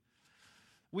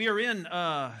We are in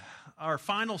our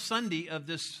final Sunday of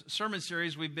this sermon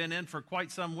series we've been in for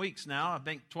quite some weeks now. I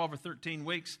think 12 or 13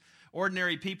 weeks.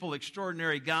 Ordinary People,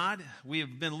 Extraordinary God. We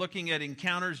have been looking at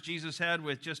encounters Jesus had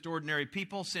with just ordinary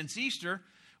people. Since Easter,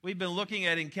 we've been looking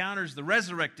at encounters the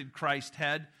resurrected Christ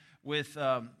had with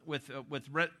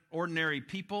ordinary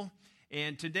people.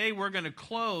 And today we're going to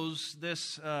close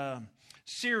this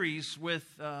series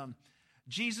with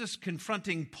Jesus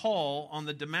confronting Paul on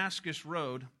the Damascus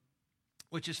Road,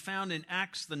 which is found in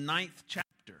Acts, the 9th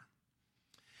chapter.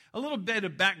 A little bit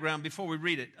of background before we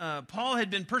read it. Paul had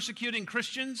been persecuting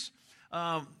Christians.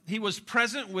 He was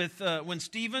present when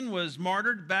Stephen was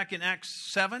martyred back in Acts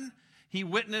 7. He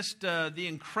witnessed the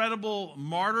incredible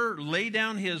martyr lay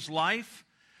down his life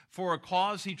for a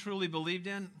cause he truly believed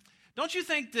in. Don't you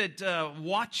think that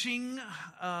watching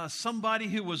somebody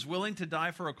who was willing to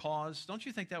die for a cause, don't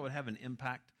you think that would have an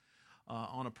impact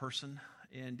on a person?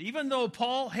 And even though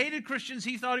Paul hated Christians,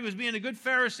 he thought he was being a good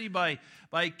Pharisee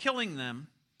by killing them.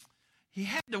 He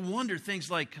had to wonder things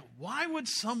like, why would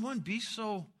someone be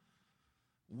so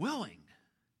willing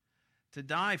to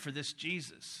die for this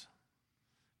Jesus?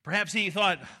 Perhaps he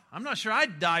thought, I'm not sure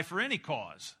I'd die for any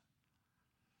cause.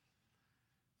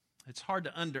 It's hard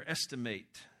to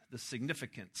underestimate the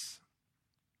significance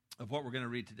of what we're going to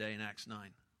read today in Acts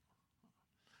 9.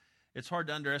 It's hard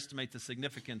to underestimate the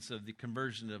significance of the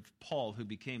conversion of Paul, who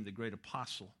became the great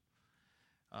apostle,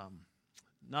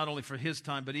 not only for his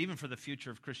time, but even for the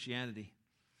future of Christianity.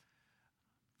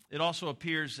 It also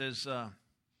appears as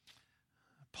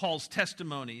Paul's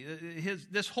testimony.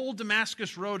 This whole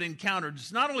Damascus Road encounter,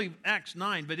 it's not only Acts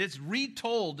 9, but it's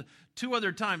retold two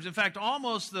other times. In fact,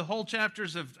 almost the whole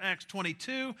chapters of Acts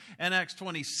 22 and Acts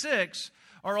 26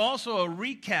 are also a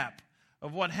recap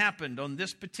of what happened on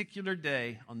this particular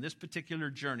day, on this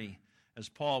particular journey, as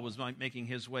Paul was making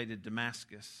his way to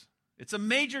Damascus. It's a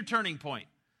major turning point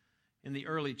in the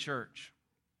early church.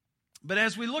 But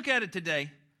as we look at it today,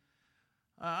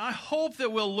 I hope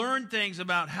that we'll learn things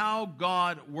about how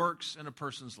God works in a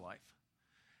person's life,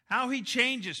 how he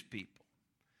changes people,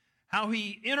 how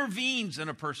he intervenes in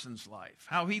a person's life,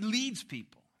 how he leads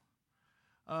people.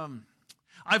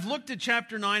 I've looked at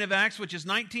chapter 9 of Acts, which is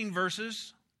 19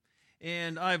 verses,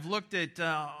 and I've looked at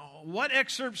what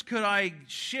excerpts could I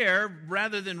share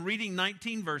rather than reading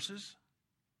 19 verses.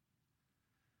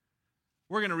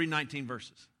 We're going to read 19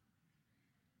 verses.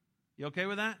 You okay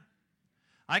with that?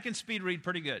 I can speed read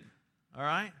pretty good. All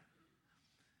right?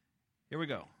 Here we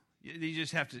go. You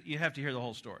just have to hear the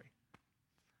whole story.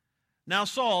 Now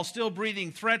Saul, still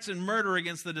breathing threats and murder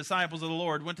against the disciples of the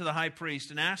Lord, went to the high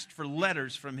priest and asked for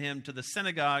letters from him to the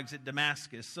synagogues at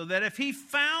Damascus, so that if he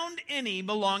found any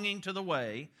belonging to the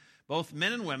way, both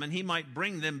men and women, he might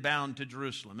bring them bound to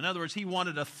Jerusalem. In other words, he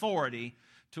wanted authority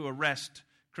to arrest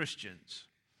Christians.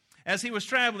 As he was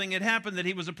traveling, it happened that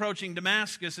he was approaching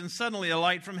Damascus, and suddenly a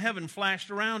light from heaven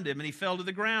flashed around him, and he fell to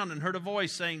the ground and heard a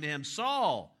voice saying to him,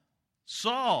 Saul,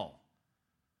 Saul,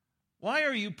 why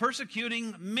are you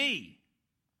persecuting me?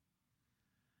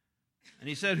 And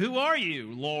he said, Who are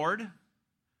you, Lord? And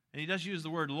he does use the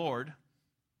word Lord.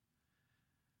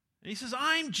 And he says,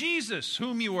 I'm Jesus,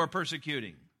 whom you are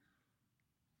persecuting.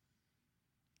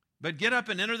 But get up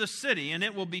and enter the city, and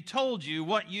it will be told you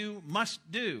what you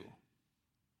must do.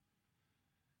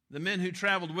 The men who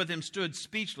traveled with him stood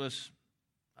speechless.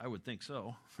 I would think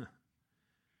so.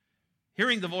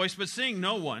 Hearing the voice, but seeing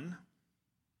no one.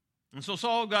 And so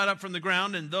Saul got up from the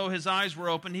ground, and though his eyes were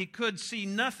open, he could see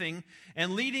nothing.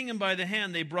 And leading him by the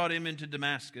hand, they brought him into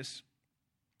Damascus.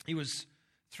 He was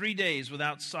 3 days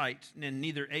without sight, and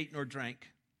neither ate nor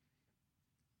drank.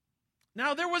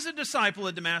 Now there was a disciple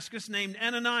at Damascus named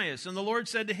Ananias, and the Lord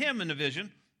said to him in a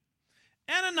vision,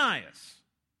 Ananias.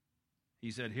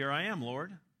 He said, Here I am,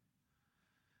 Lord.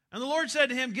 And the Lord said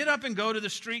to him, Get up and go to the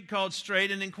street called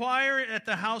Straight, and inquire at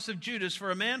the house of Judas for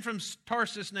a man from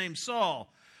Tarsus named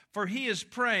Saul, for he is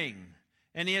praying,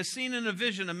 and he has seen in a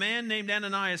vision a man named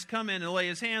Ananias come in and lay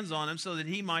his hands on him so that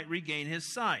he might regain his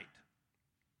sight.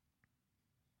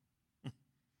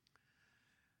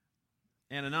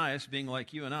 Ananias, being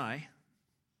like you and I,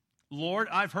 Lord,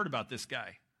 I've heard about this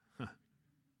guy.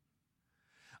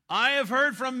 I have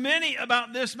heard from many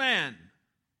about this man,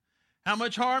 how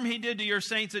much harm he did to your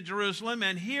saints at Jerusalem,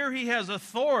 and here he has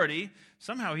authority.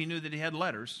 Somehow he knew that he had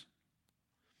letters.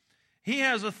 He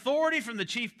has authority from the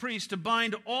chief priest to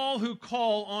bind all who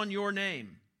call on your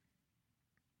name.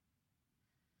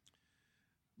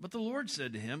 But the Lord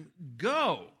said to him,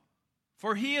 Go,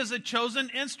 for he is a chosen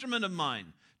instrument of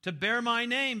mine to bear my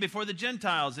name before the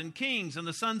Gentiles and kings and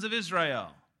the sons of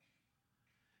Israel.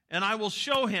 And I will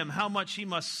show him how much he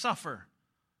must suffer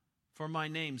for my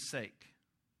name's sake.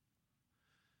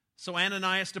 So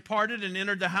Ananias departed and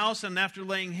entered the house, and after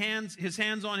laying his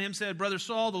hands on him, said, Brother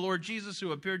Saul, the Lord Jesus,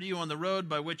 who appeared to you on the road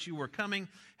by which you were coming,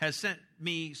 has sent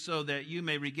me so that you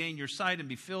may regain your sight and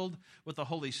be filled with the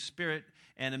Holy Spirit.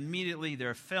 And immediately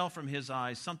there fell from his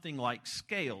eyes something like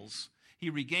scales. He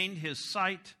regained his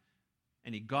sight,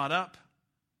 and he got up,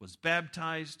 was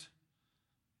baptized,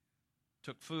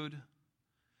 took food,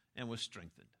 and was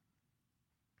strengthened.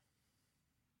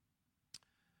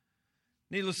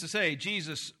 Needless to say,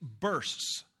 Jesus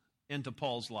bursts into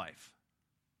Paul's life.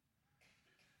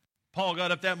 Paul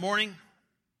got up that morning.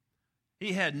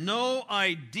 He had no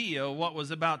idea what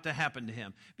was about to happen to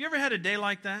him. Have you ever had a day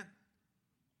like that?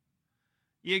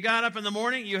 You got up in the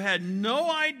morning, you had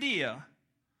no idea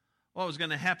what was going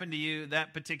to happen to you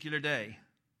that particular day.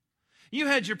 You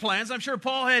had your plans. I'm sure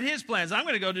Paul had his plans. I'm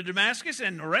going to go to Damascus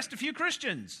and arrest a few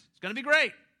Christians. It's going to be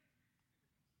great.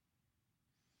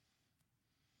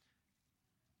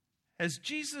 Has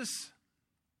Jesus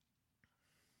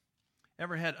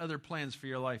ever had other plans for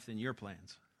your life than your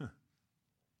plans?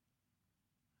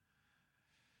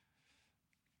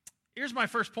 Here's my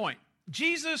first point.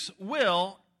 Jesus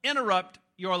will interrupt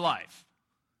your life.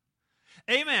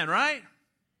 Amen, right?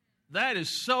 That is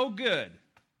so good.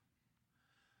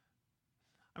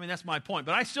 I mean, that's my point,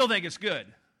 but I still think it's good.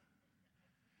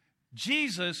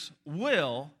 Jesus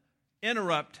will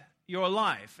interrupt your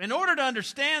life. In order to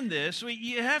understand this,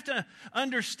 you have to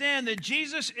understand that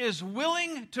Jesus is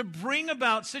willing to bring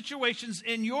about situations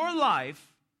in your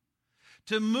life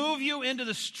to move you into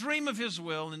the stream of His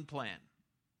will and plan.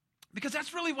 Because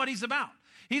that's really what He's about.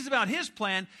 He's about His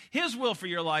plan, His will for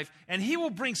your life, and He will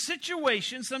bring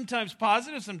situations, sometimes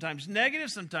positive, sometimes negative,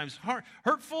 sometimes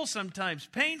hurtful, sometimes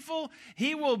painful.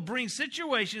 He will bring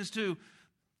situations to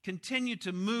continue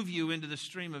to move you into the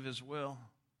stream of His will.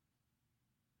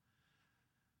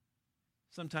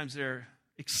 Sometimes they're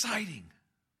exciting,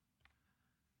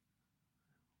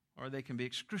 or they can be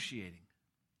excruciating.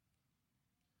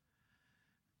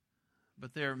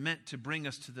 But they're meant to bring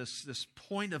us to this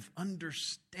point of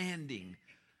understanding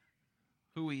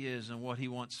who He is and what He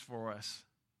wants for us.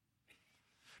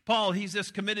 Paul, he's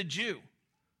this committed Jew.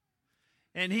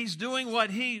 And he's doing what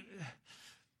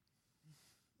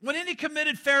any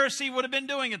committed Pharisee would have been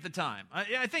doing at the time.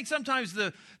 I think sometimes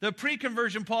the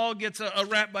pre-conversion Paul gets a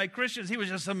rap by Christians. He was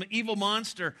just some evil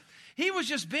monster. He was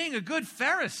just being a good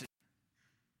Pharisee.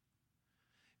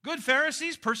 Good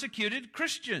Pharisees persecuted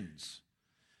Christians.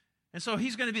 And so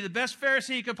he's going to be the best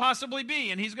Pharisee he could possibly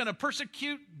be, and he's going to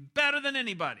persecute better than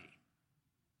anybody.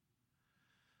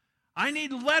 I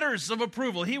need letters of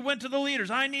approval. He went to the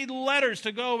leaders. I need letters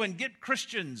to go and get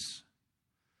Christians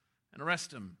and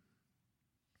arrest them.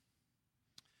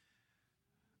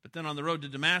 But then on the road to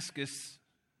Damascus,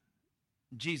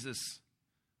 Jesus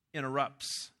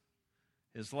interrupts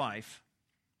his life.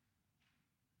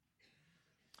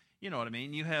 You know what I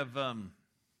mean? You have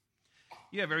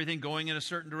everything going in a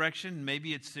certain direction.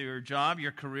 Maybe it's your job,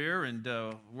 your career, and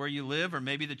where you live, or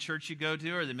maybe the church you go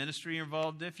to, or the ministry you're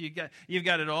involved in. You've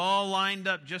got it all lined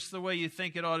up just the way you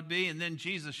think it ought to be, and then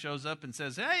Jesus shows up and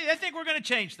says, "Hey, I think we're going to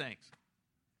change things."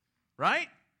 Right?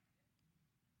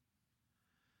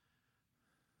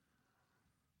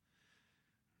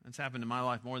 That's happened in my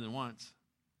life more than once.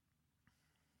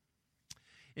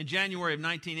 In January of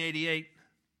 1988,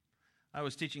 I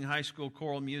was teaching high school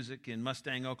choral music in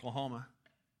Mustang, Oklahoma.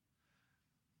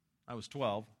 I was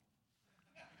 12.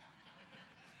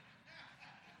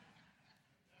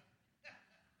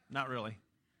 Not really.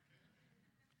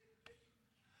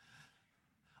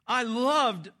 I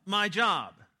loved my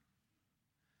job.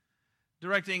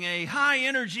 Directing a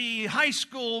high-energy high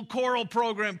school choral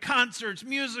program, concerts,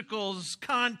 musicals,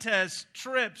 contests,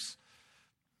 trips.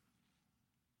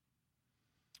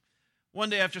 One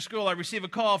day after school, I received a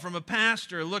call from a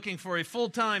pastor looking for a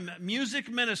full-time music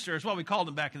minister. Is what we called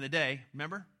him back in the day,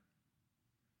 remember?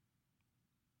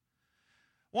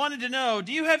 Wanted to know,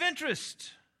 do you have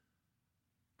interest?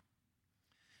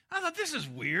 I thought, this is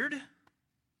weird.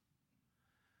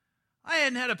 I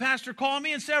hadn't had a pastor call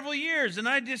me in several years, and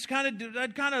I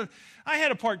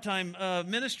had a part-time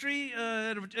ministry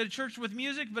at a church with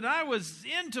music, but I was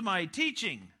into my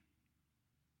teaching.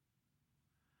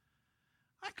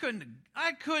 I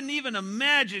couldn't even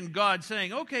imagine God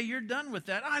saying, "Okay, you're done with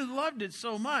that." I loved it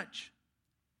so much.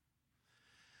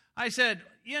 I said,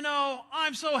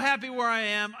 I'm so happy where I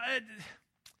am.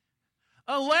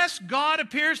 Unless God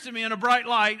appears to me in a bright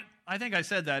light, I think I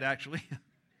said that actually.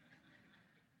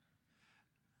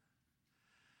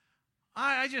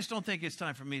 I just don't think it's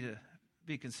time for me to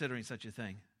be considering such a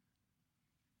thing.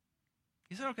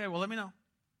 He said, "Okay, well, let me know."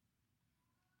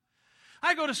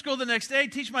 I go to school the next day,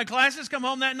 teach my classes, come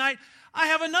home that night. I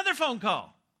have another phone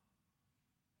call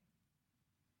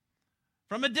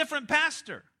from a different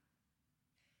pastor.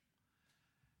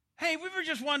 Hey, we were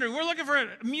just wondering, we're looking for a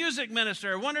music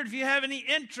minister. I wondered if you have any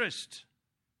interest.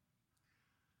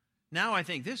 Now I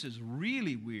think this is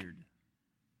really weird.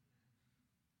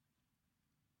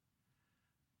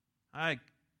 I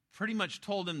pretty much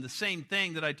told him the same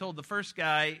thing that I told the first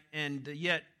guy, and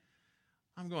yet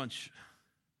I'm going,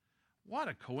 what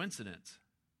a coincidence.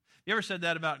 You ever said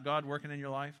that about God working in your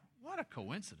life? What a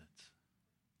coincidence.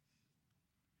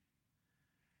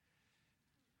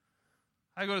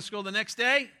 I go to school the next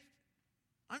day.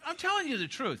 I'm telling you the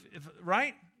truth,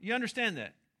 right? You understand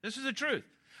that? This is the truth.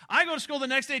 I go to school the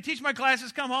next day, teach my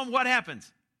classes, come home. What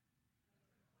happens?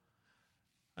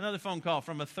 Another phone call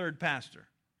from a third pastor.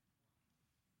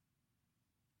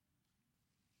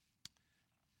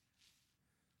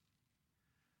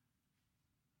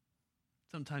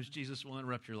 Sometimes Jesus will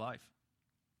interrupt your life.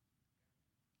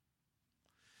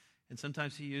 And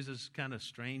sometimes he uses kind of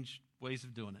strange ways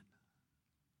of doing it.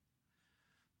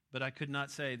 But I could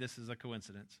not say this is a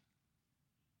coincidence.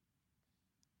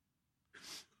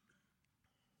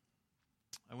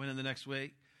 I went in the next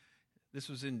week. This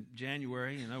was in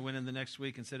January, and I went in the next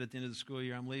week and said at the end of the school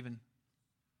year, I'm leaving.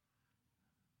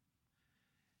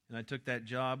 And I took that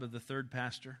job of the third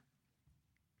pastor,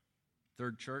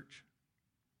 third church.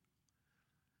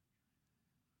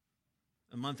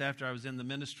 A month after I was in the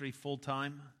ministry full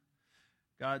time,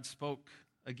 God spoke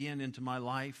again into my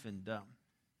life, and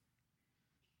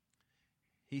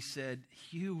he said,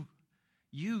 you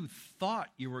thought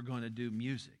you were going to do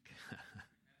music.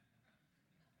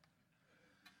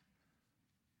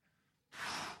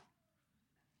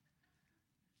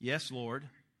 Yes, Lord.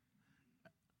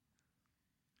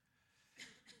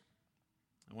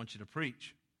 I want you to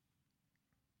preach.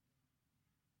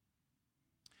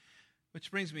 Which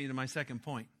brings me to my second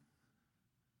point.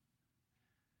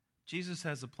 Jesus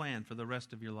has a plan for the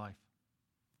rest of your life.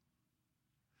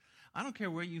 I don't care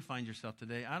where you find yourself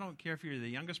today. I don't care if you're the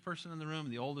youngest person in the room,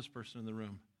 the oldest person in the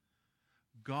room.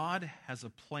 God has a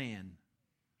plan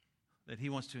that he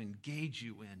wants to engage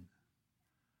you in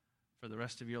for the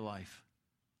rest of your life.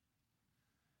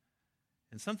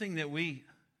 And something that we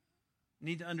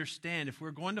need to understand, if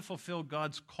we're going to fulfill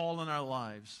God's call in our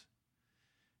lives,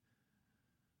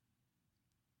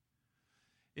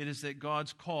 it is that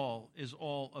God's call is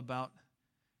all about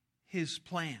his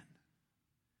plan.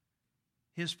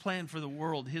 His plan for the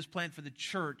world, his plan for the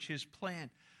church, his plan,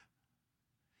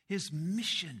 his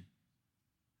mission.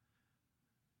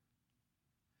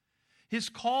 His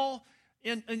call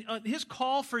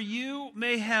for you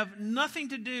may have nothing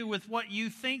to do with what you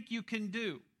think you can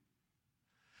do.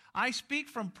 I speak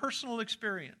from personal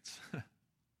experience.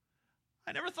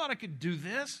 I never thought I could do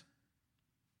this.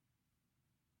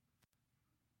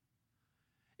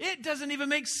 It doesn't even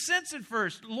make sense at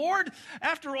first. Lord,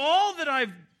 after all that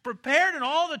I've prepared and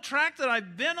all the track that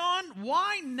I've been on,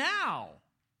 why now?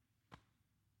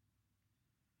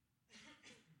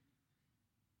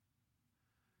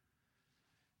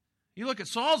 You look at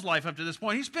Saul's life up to this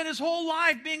point. He spent his whole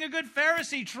life being a good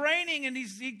Pharisee, training, and he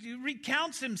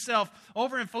recounts himself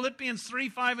over in Philippians 3,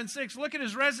 5, and 6. Look at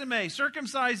his resume.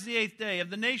 Circumcised the 8th day,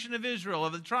 of the nation of Israel,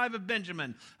 of the tribe of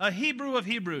Benjamin, a Hebrew of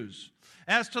Hebrews.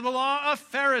 As to the law, a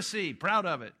Pharisee, proud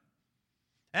of it.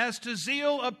 As to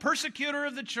zeal, a persecutor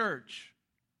of the church.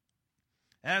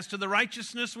 As to the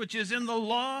righteousness which is in the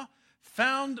law,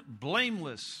 found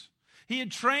blameless. He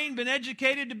had trained, been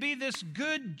educated to be this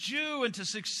good Jew and to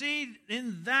succeed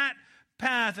in that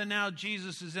path. And now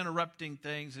Jesus is interrupting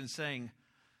things and saying,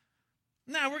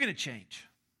 no, we're going to change.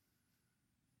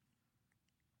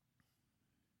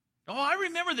 Oh, I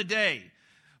remember the day.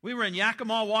 We were in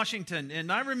Yakima, Washington,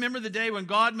 and I remember the day when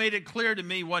God made it clear to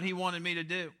me what he wanted me to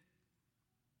do.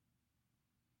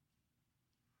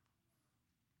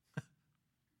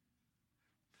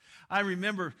 I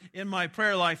remember in my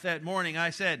prayer life that morning, I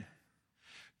said,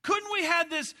 couldn't we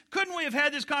have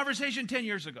had this conversation 10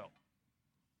 years ago?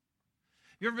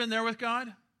 You ever been there with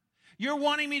God? You're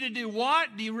wanting me to do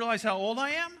what? Do you realize how old I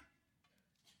am?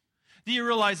 Do you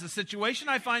realize the situation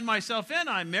I find myself in?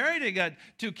 I'm married, I got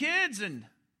 2 kids, and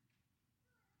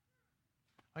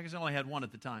I guess I only had 1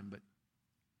 at the time, but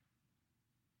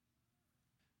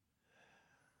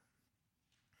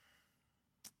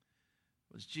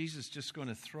was Jesus just going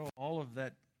to throw all of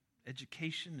that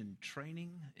education and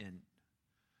training and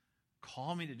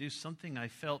call me to do something I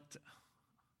felt,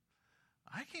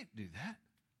 I can't do that?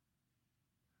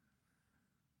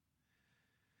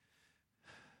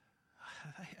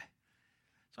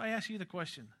 So I ask you the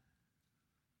question,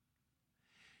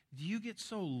 Do you get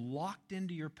so locked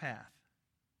into your path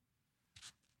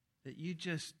that you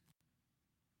just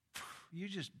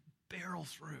barrel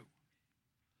through?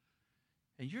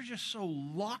 And you're just so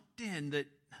locked in that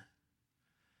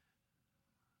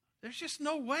there's just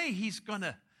no way He's going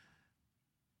to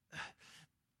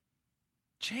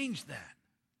change that.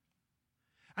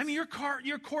 I mean,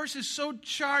 your course is so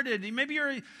charted. Maybe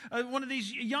you're one of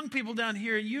these young people down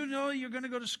here, and you know you're going to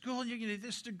go to school, and you're going to get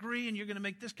this degree, and you're going to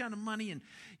make this kind of money, and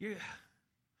you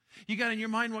got in your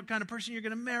mind what kind of person you're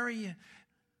going to marry.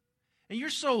 And you're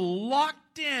so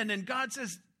locked in, and God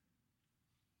says,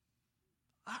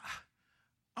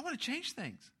 I want to change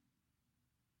things.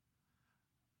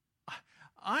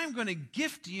 I'm going to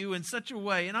gift you in such a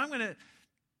way, and I'm going to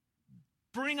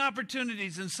bring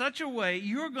opportunities in such a way,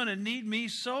 you're going to need me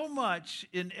so much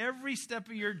in every step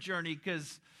of your journey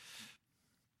because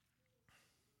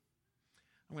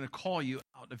I'm going to call you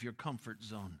out of your comfort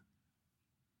zone.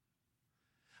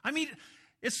 I mean,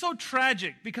 it's so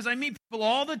tragic because I meet people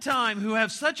all the time who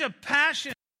have such a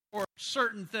passion for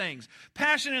certain things,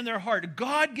 passion in their heart,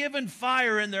 God-given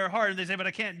fire in their heart, and they say, but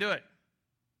I can't do it.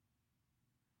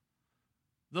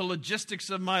 The logistics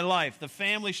of my life, the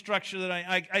family structure that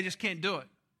I just can't do it.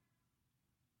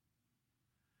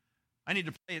 I need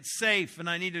to play it safe, and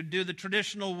I need to do the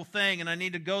traditional thing, and I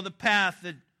need to go the path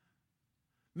that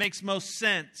makes most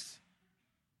sense.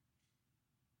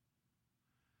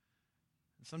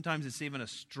 Sometimes it's even a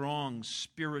strong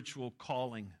spiritual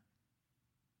calling.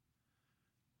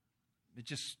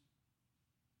 It's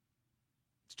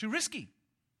too risky.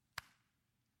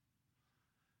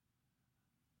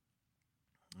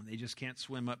 And they just can't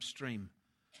swim upstream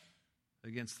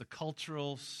against the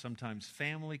cultural, sometimes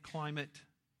family climate,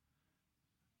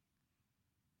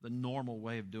 the normal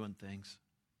way of doing things.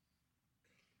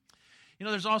 You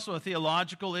know, there's also a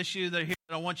theological issue that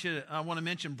I want to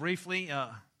mention briefly.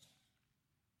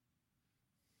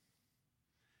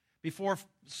 Before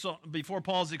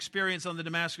Paul's experience on the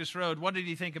Damascus Road, what did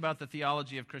he think about the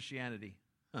theology of Christianity?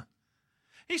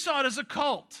 He saw it as a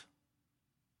cult.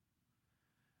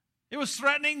 It was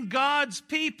threatening God's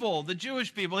people, the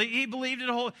Jewish people. He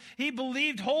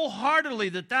believed wholeheartedly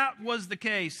that was the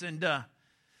case.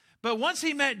 But once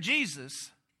he met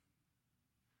Jesus,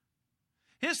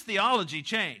 his theology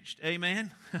changed.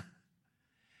 Amen?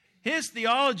 His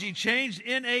theology changed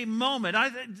in a moment.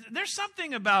 There's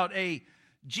something about a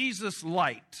Jesus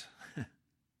light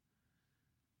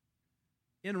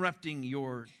interrupting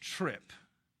your trip.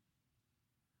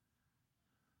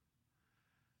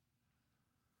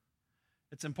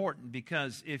 It's important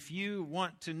because if you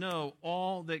want to know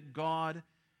all that God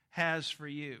has for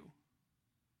you,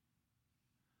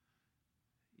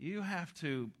 you have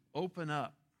to open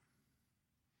up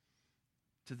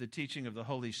to the teaching of the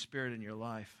Holy Spirit in your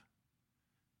life.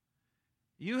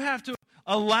 You have to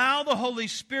allow the Holy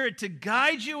Spirit to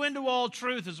guide you into all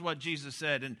truth, is what Jesus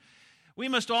said. And we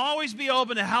must always be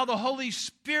open to how the Holy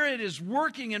Spirit is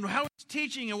working and how He's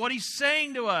teaching and what He's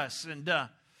saying to us. And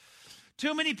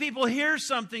too many people hear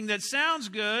something that sounds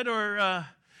good, or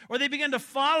they begin to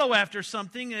follow after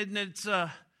something, and it's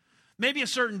maybe a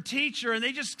certain teacher, and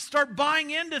they just start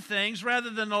buying into things rather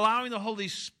than allowing the Holy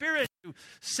Spirit to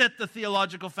set the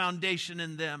theological foundation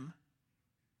in them.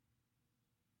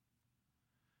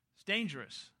 It's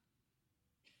dangerous.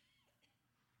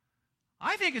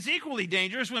 I think it's equally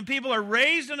dangerous when people are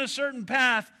raised in a certain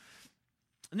path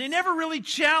and they never really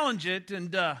challenge it,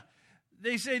 and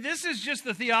they say, this is just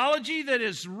the theology that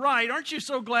is right. Aren't you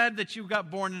so glad that you got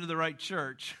born into the right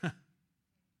church?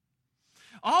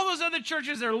 All those other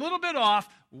churches are a little bit off.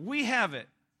 We have it.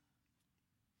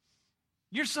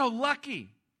 You're so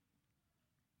lucky.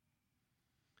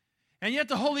 And yet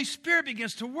the Holy Spirit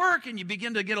begins to work, and you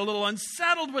begin to get a little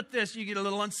unsettled with this. You get a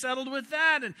little unsettled with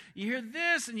that, and you hear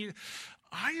this, and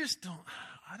I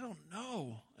don't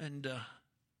know. And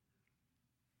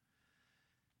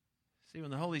see,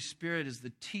 when the Holy Spirit is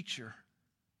the teacher,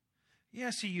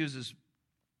 yes, He uses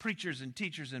preachers and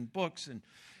teachers and books, and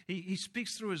He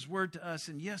speaks through His Word to us,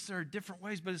 and yes, there are different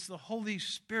ways, but it's the Holy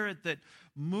Spirit that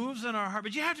moves in our heart.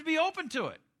 But you have to be open to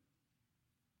it.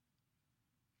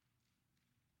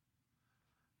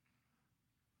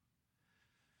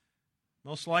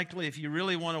 Most likely, if you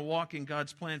really want to walk in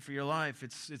God's plan for your life,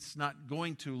 it's not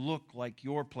going to look like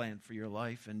your plan for your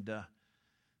life, and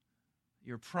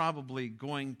you're probably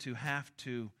going to have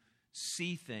to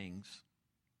see things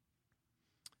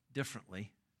differently.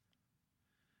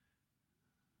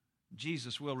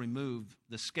 Jesus will remove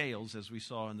the scales, as we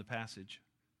saw in the passage.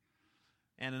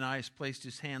 Ananias placed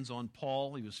his hands on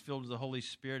Paul. He was filled with the Holy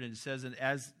Spirit, and it says, and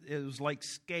as it was like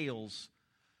scales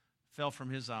fell from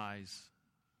his eyes.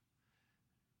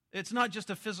 It's not just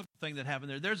a physical thing that happened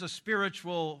there. There's a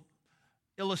spiritual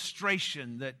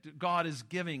illustration that God is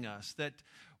giving us, that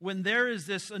when there is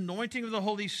this anointing of the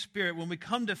Holy Spirit, when we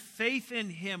come to faith in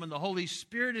Him and the Holy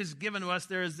Spirit is given to us,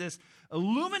 there is this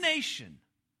illumination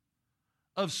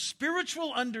of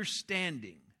spiritual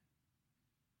understanding.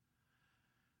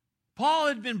 Paul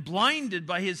had been blinded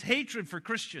by his hatred for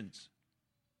Christians.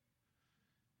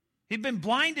 He'd been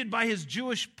blinded by his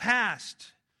Jewish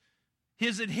past,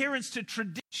 his adherence to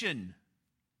tradition.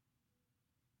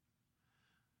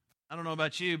 I don't know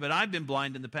about you, but I've been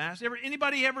blind in the past.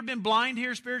 Anybody ever been blind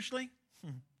here spiritually?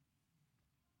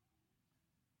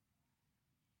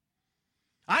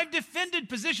 I've defended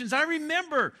positions. I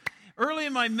remember early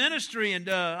in my ministry, and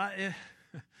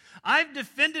I've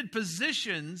defended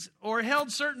positions or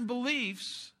held certain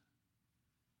beliefs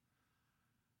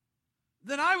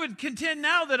that I would contend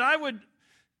now that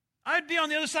I'd be on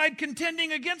the other side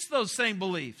contending against those same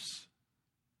beliefs.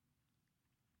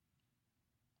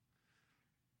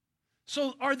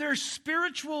 So are there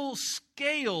spiritual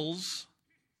scales,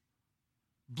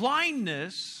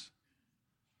 blindness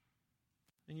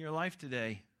in your life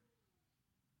today?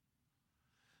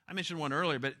 I mentioned one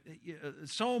earlier, but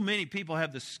so many people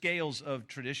have the scales of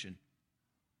tradition.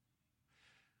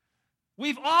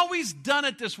 We've always done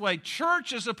it this way.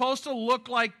 Church is supposed to look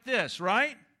like this,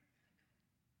 right?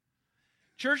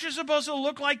 Church is supposed to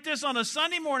look like this on a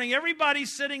Sunday morning.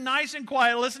 Everybody's sitting nice and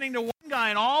quiet, listening to one guy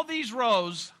in all these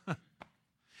rows.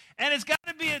 And it's got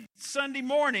to be a Sunday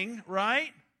morning, right?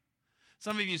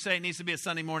 Some of you say it needs to be a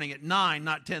Sunday morning at 9,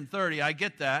 not 10:30. I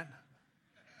get that.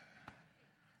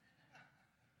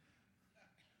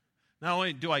 Not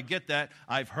only do I get that,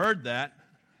 I've heard that.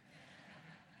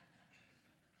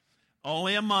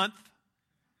 Only a month.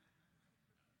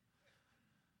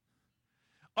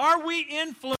 Are we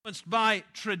influenced by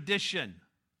tradition?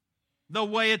 The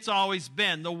way it's always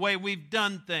been, the way we've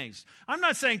done things. I'm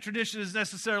not saying tradition is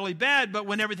necessarily bad, but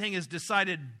when everything is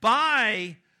decided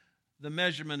by the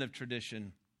measurement of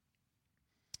tradition,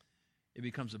 it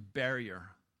becomes a barrier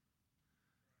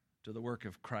to the work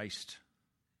of Christ.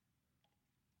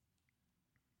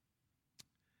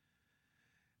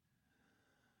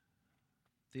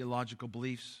 Theological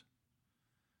beliefs,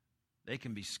 they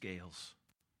can be scales.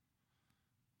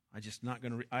 I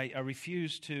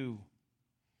refuse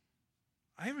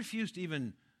to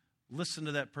even listen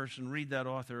to that person, read that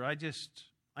author. I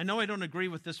know I don't agree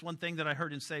with this one thing that I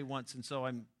heard him say once, and so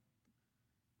I'm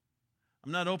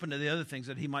not open to the other things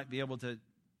that he might be able to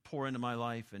pour into my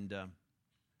life. And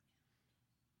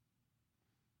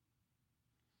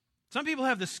some people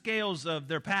have the scales of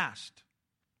their past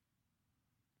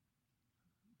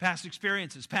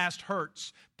experiences, past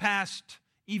hurts, past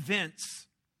events.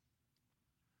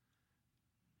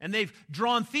 And they've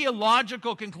drawn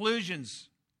theological conclusions.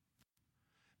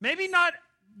 Maybe not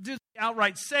do they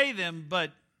outright say them,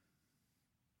 but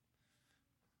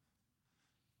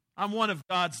I'm one of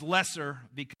God's lesser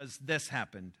because this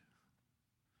happened.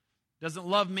 Doesn't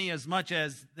love me as much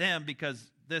as them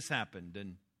because this happened.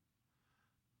 And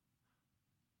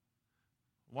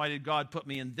why did God put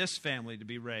me in this family to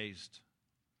be raised?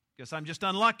 Guess I'm just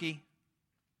unlucky.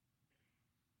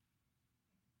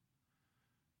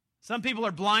 Some people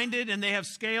are blinded and they have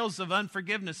scales of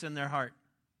unforgiveness in their heart.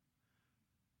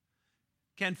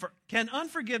 Can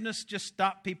unforgiveness just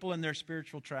stop people in their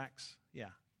spiritual tracks? Yeah.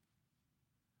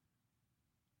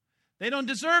 They don't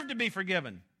deserve to be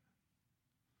forgiven.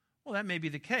 Well, that may be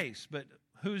the case, but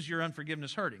who's your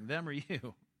unforgiveness hurting, them or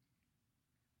you?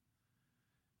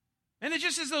 And it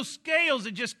just is those scales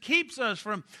that just keeps us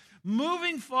from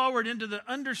moving forward into the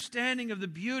understanding of the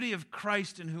beauty of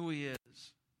Christ and who He is.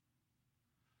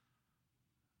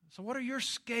 So what are your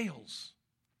scales?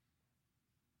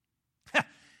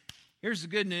 Here's the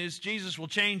good news. Jesus will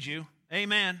change you.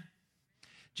 Amen.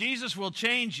 Jesus will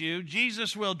change you.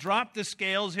 Jesus will drop the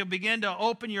scales. He'll begin to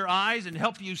open your eyes and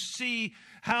help you see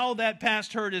how that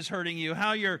past hurt is hurting you,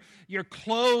 how your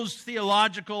closed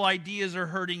theological ideas are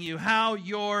hurting you, how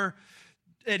your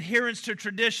adherence to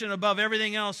tradition above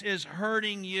everything else is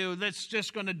hurting you. That's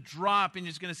just going to drop, and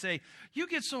He's going to say, you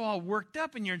get so all worked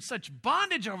up and you're in such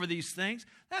bondage over these things.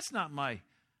 That's not my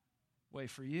way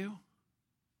for you.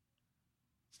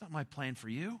 It's not my plan for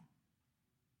you.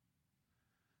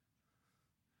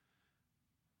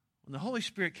 When the Holy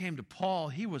Spirit came to Paul,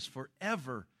 he was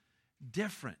forever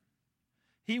different.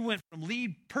 He went from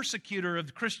lead persecutor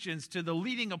of Christians to the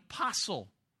leading apostle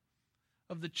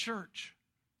of the church.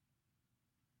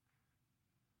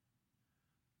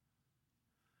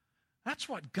 That's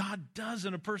what God does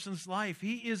in a person's life.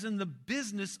 He is in the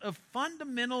business of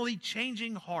fundamentally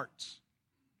changing hearts.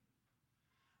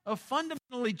 of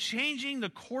fundamentally changing the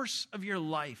course of your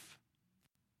life.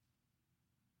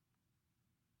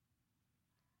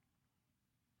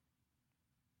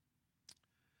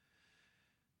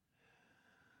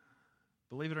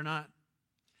 Believe it or not,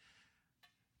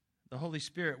 the Holy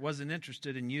Spirit wasn't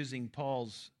interested in using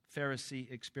Paul's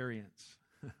Pharisee experience.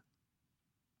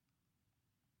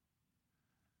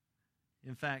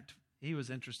 In fact, he was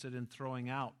interested in throwing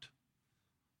out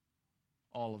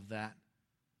all of that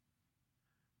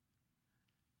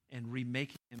and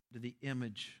remaking him into the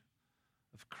image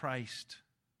of Christ.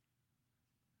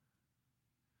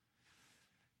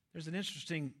 There's an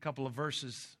interesting couple of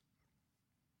verses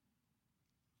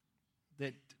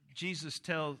that Jesus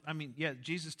tells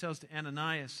to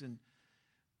Ananias, and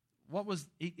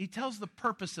he tells the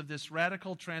purpose of this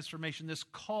radical transformation, this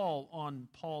call on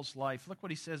Paul's life. Look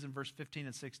what he says in verse 15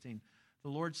 and 16. The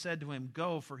Lord said to him,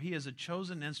 "Go, for he is a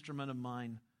chosen instrument of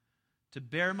mine to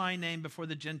bear my name before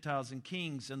the Gentiles and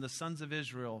kings and the sons of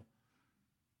Israel."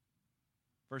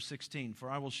 Verse 16, "For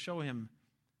I will show him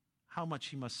how much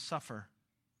he must suffer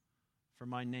for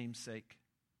my name's sake."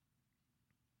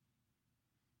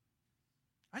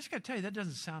 I just got to tell you, that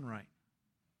doesn't sound right.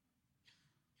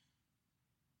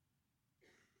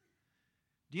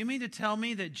 Do you mean to tell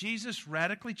me that Jesus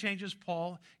radically changes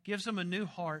Paul, gives him a new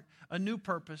heart, a new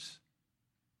purpose,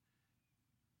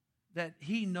 that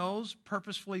he knows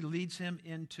purposefully leads him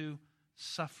into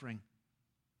suffering?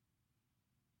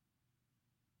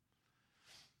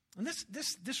 And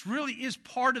this really is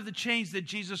part of the change that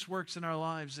Jesus works in our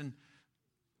lives. And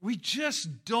we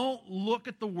just don't look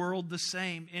at the world the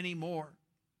same anymore.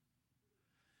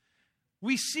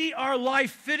 We see our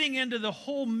life fitting into the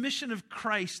whole mission of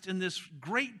Christ in this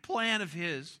great plan of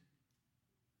His.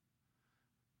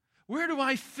 Where do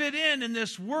I fit in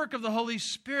this work of the Holy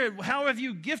Spirit? How have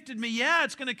you gifted me? Yeah,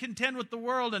 it's going to contend with the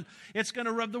world, and it's going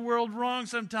to rub the world wrong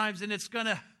sometimes, and it's going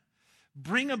to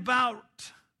bring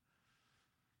about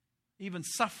even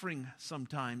suffering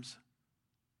sometimes.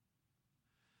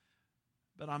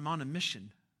 But I'm on a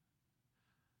mission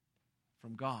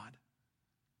from God.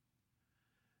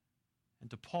 And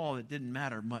to Paul, it didn't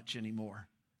matter much anymore.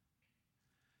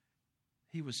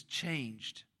 He was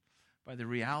changed by the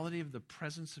reality of the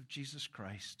presence of Jesus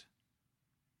Christ.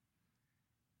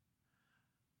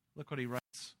 Look what he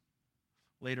writes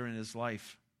later in his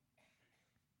life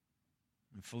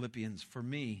in Philippians. "For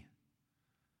me,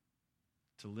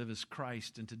 to live is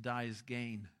Christ, and to die is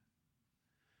gain.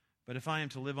 But if I am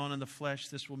to live on in the flesh,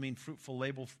 this will mean fruitful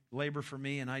labor for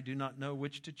me, and I do not know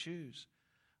which to choose.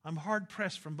 I'm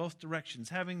hard-pressed from both directions,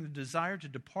 having the desire to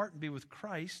depart and be with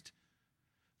Christ,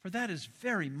 for that is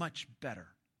very much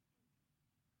better.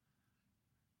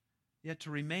 Yet to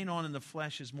remain on in the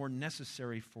flesh is more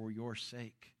necessary for your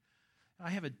sake. I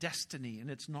have a destiny,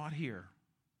 and it's not here."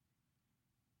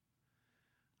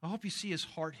 I hope you see his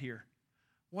heart here.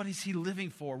 What is he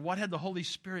living for? What had the Holy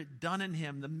Spirit done in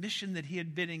him? The mission that he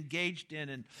had been engaged in.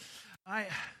 And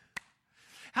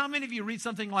how many of you read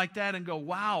something like that and go,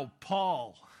 "Wow,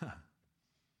 Paul.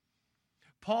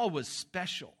 Paul was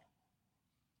special.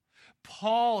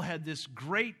 Paul had this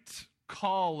great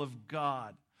call of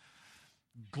God.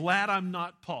 Glad I'm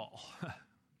not Paul."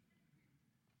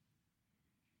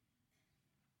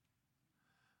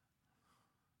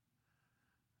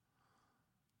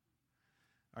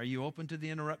 Are you open to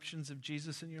the interruptions of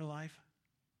Jesus in your life?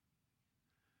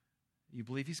 You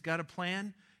believe He's got a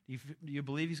plan? Do you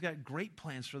believe He's got great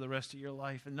plans for the rest of your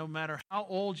life? And no matter how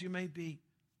old you may be,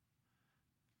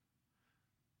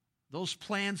 those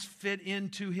plans fit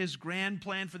into His grand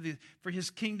plan for His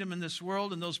kingdom in this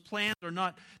world, and those plans are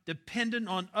not dependent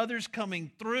on others coming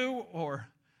through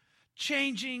or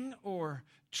changing or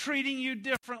treating you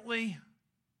differently.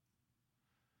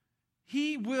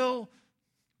 He will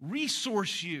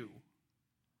resource you.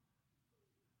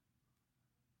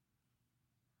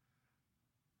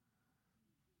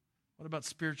 What about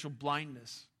spiritual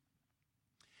blindness?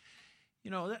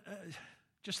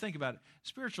 Just think about it.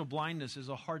 Spiritual blindness is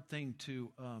a hard thing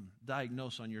to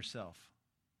diagnose on yourself.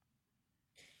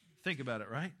 Think about it,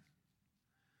 right?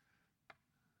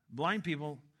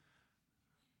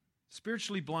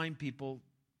 Spiritually blind people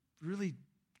really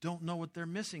don't know what they're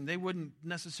missing. They wouldn't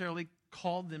necessarily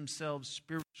call themselves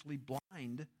spiritually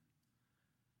blind.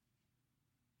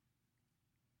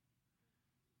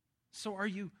 So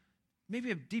maybe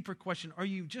a deeper question, are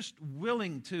you just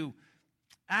willing to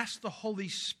ask the Holy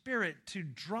Spirit to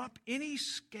drop any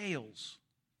scales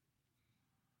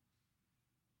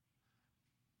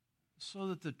so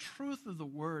that the truth of the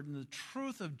Word and the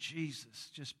truth of Jesus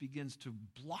just begins to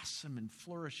blossom and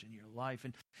flourish in your life?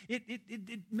 And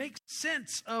it makes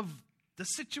sense of the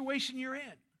situation you're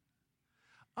in.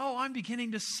 oh, I'm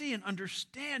beginning to see and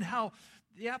understand how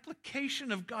the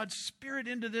application of God's Spirit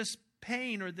into this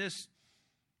pain or this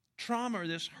trauma or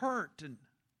this hurt.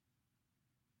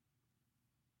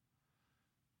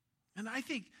 And I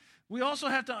think we also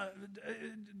have to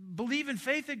believe in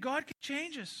faith that God can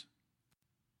change us.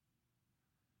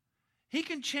 He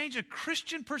can change a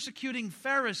Christian persecuting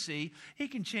Pharisee. He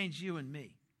can change you and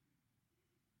me.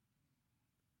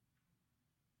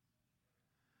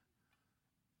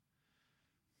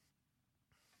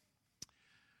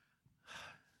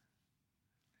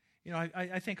 You know,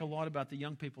 I think a lot about the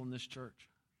young people in this church.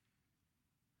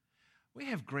 We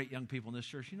have great young people in this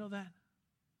church. You know that?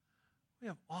 We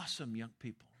have awesome young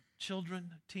people.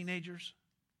 Children, teenagers.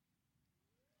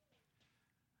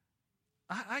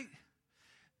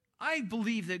 I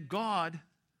believe that God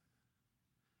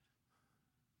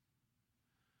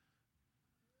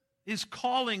is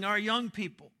calling our young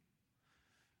people,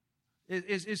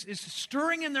 is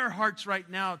stirring in their hearts right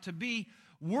now to be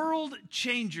world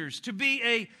changers, to be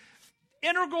a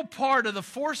integral part of the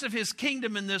force of His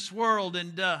kingdom in this world,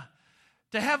 and to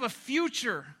have a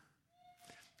future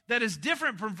that is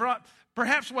different from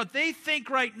perhaps what they think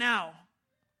right now.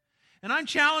 And I'm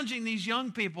challenging these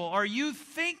young people. Are you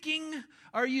thinking,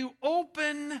 are you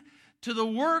open to the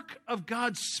work of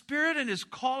God's Spirit and His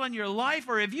call in your life?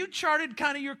 Or have you charted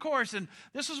kind of your course and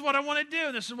this is what I want to do,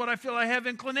 and this is what I feel I have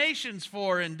inclinations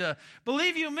for? And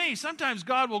believe you me, sometimes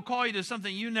God will call you to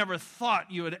something you never thought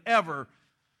you would ever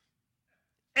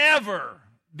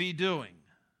be doing.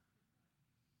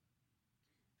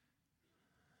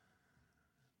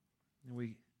 And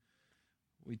we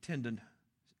tend to,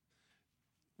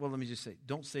 well, let me just say,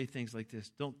 don't say things like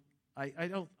this. I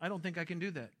don't think I can do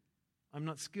that. I'm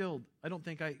not skilled. I don't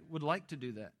think I would like to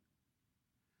do that.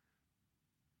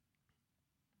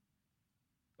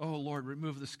 Oh, Lord,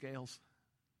 remove the scales.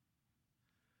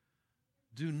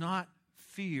 Do not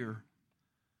fear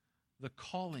the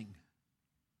calling,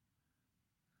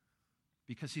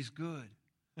 because He's good.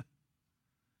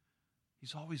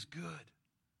 He's always good.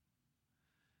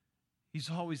 He's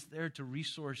always there to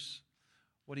resource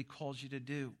what He calls you to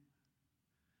do.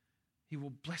 He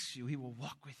will bless you. He will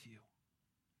walk with you.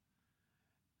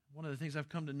 One of the things I've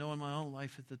come to know in my own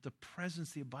life is that the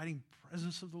abiding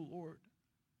presence of the Lord,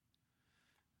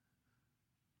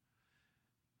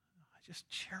 I just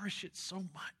cherish it so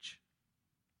much.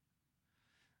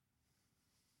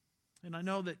 And I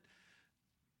know that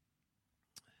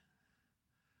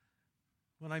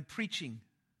when I'm preaching,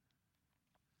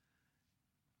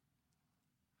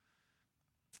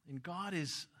 and God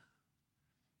is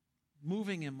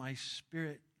moving in my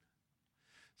spirit,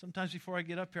 sometimes before I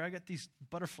get up here, I get these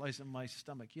butterflies in my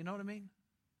stomach. You know what I mean?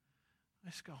 I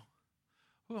just go,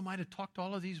 who am I to talk to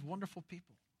all of these wonderful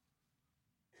people?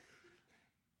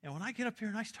 And when I get up here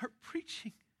and I start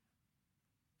preaching,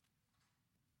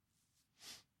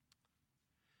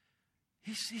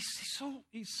 he's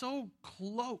so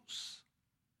close.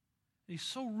 He's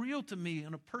so real to me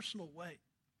in a personal way.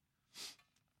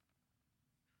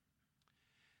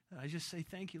 And I just say,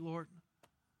 thank you, Lord.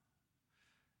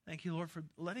 Thank you, Lord, for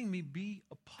letting me be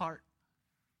a part.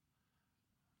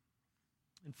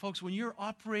 And folks, when you're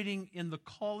operating in the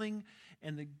calling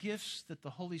and the gifts that the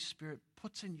Holy Spirit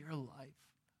puts in your life,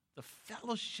 the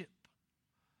fellowship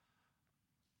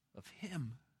of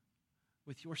Him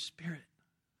with your spirit,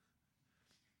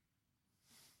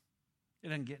 it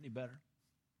doesn't get any better.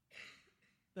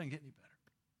 It doesn't get any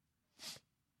better.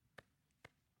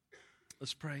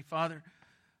 Let's pray. Father,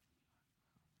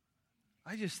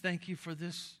 I just thank you for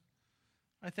this.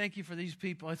 I thank you for these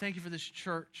people. I thank you for this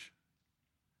church.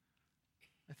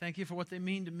 I thank you for what they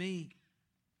mean to me.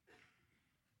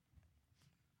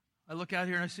 I look out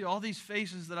here and I see all these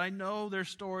faces that I know their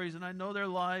stories and I know their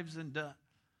lives, and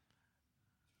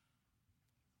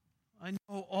I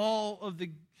know all of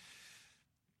the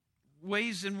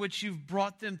ways in which you've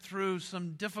brought them through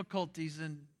some difficulties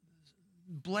and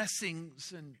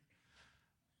blessings. And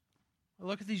I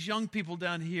look at these young people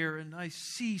down here and I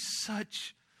see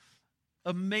such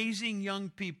amazing young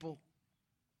people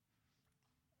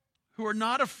who are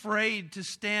not afraid to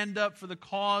stand up for the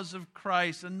cause of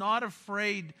Christ and not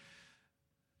afraid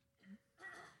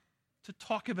to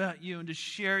talk about you and to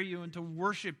share you and to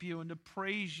worship you and to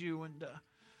praise you, and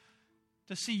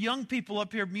to see young people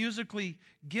up here musically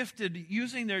gifted,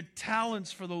 using their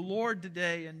talents for the Lord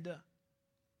today. And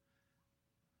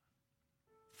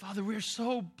Father, we're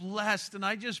so blessed, and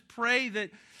I just pray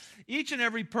that each and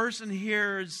every person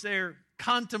here, as they're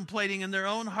contemplating in their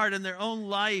own heart and their own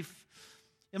life,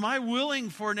 am I willing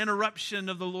for an interruption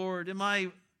of the Lord? Am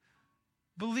I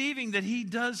believing that He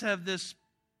does have this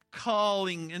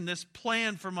calling and this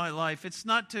plan for my life. It's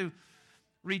not to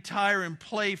retire and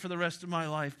play for the rest of my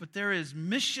life, but there is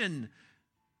mission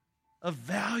of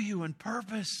value and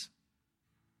purpose.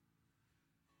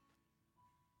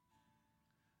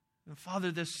 And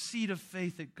Father, this seed of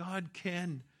faith that God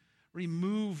can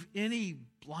remove any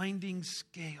blinding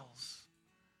scales.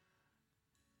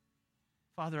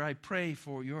 Father, I pray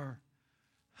for your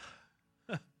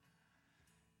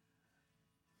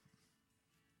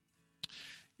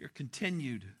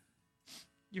continued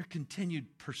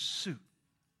pursuit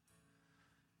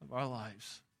of our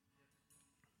lives.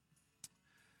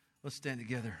 Let's stand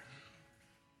together.